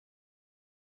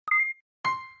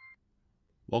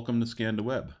Welcome to Scan to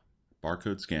Web,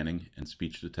 barcode scanning and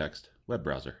speech-to-text web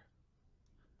browser.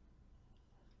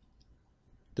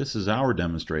 This is our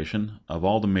demonstration of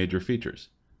all the major features,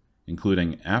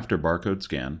 including after barcode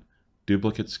scan,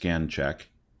 duplicate scan check,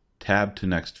 tab to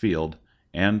next field,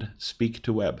 and speak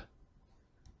to web.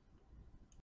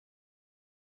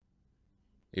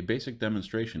 A basic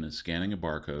demonstration is scanning a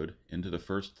barcode into the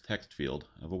first text field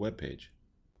of a web page.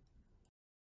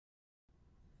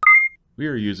 We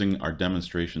are using our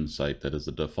demonstration site that is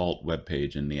the default web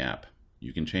page in the app.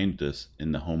 You can change this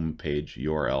in the home page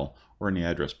URL or in the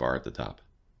address bar at the top.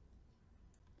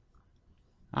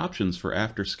 Options for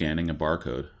after scanning a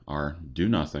barcode are Do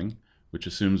Nothing, which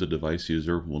assumes a device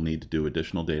user will need to do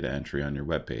additional data entry on your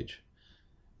web page.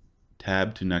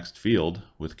 Tab to next field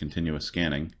with continuous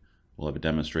scanning. We'll have a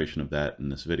demonstration of that in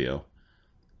this video.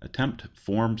 Attempt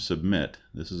Form Submit.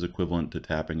 This is equivalent to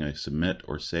tapping a Submit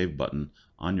or Save button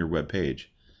on your web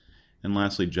page. And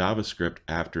lastly, JavaScript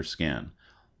After Scan,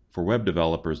 for web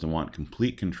developers that want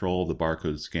complete control of the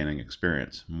barcode scanning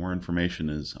experience. More information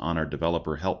is on our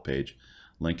developer help page,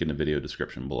 link in the video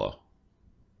description below.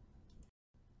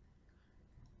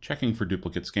 Checking for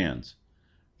duplicate scans.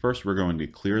 First, we're going to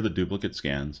clear the duplicate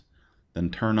scans,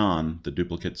 then turn on the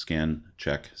duplicate scan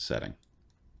check setting.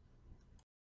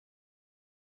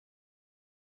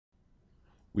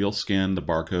 We'll scan the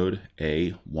barcode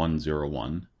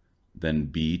A101, then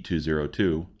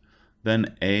B202,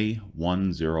 then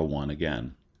A101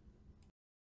 again.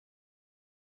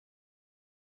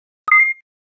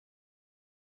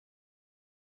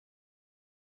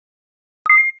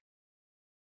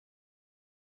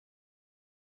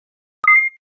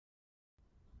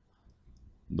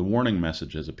 The warning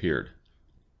message has appeared.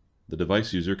 The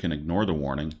device user can ignore the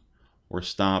warning or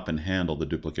stop and handle the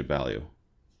duplicate value.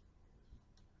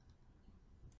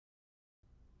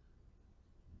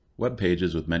 Web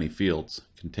pages with many fields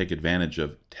can take advantage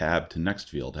of tab to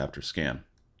next field after scan.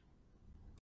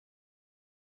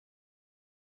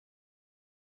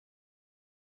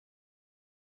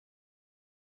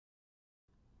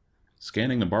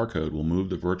 Scanning the barcode will move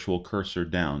the virtual cursor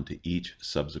down to each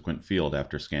subsequent field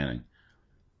after scanning.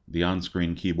 The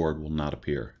on-screen keyboard will not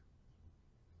appear.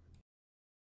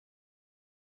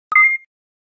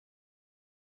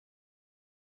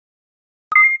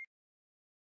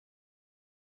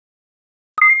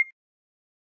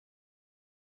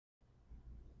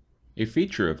 A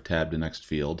feature of tab to next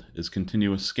field is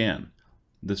continuous scan.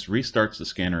 This restarts the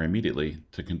scanner immediately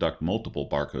to conduct multiple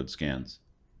barcode scans.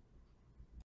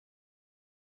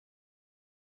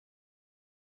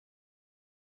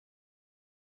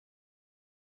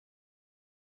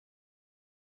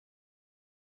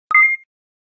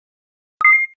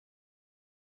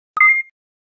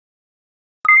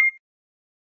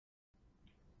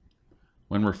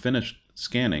 When we're finished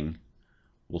scanning,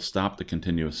 we'll stop the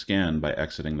continuous scan by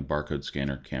exiting the barcode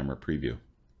scanner camera preview.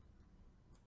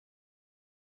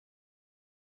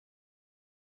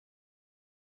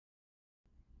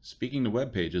 Speaking to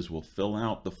web pages will fill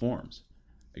out the forms.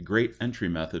 A great entry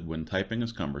method when typing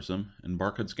is cumbersome and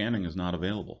barcode scanning is not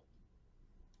available.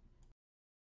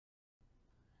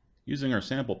 Using our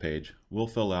sample page, we'll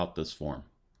fill out this form.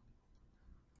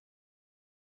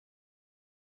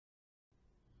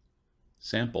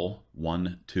 Sample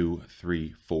 1, 2,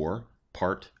 3, 4,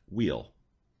 part wheel.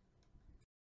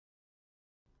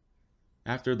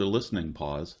 After the listening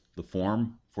pause, the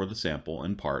form for the sample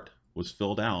and part was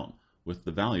filled out with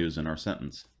the values in our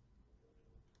sentence.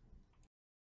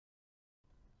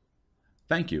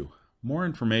 Thank you. More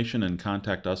information and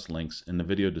contact us links in the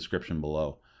video description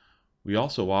below. We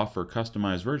also offer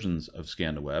customized versions of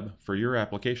Scan to Web for your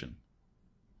application.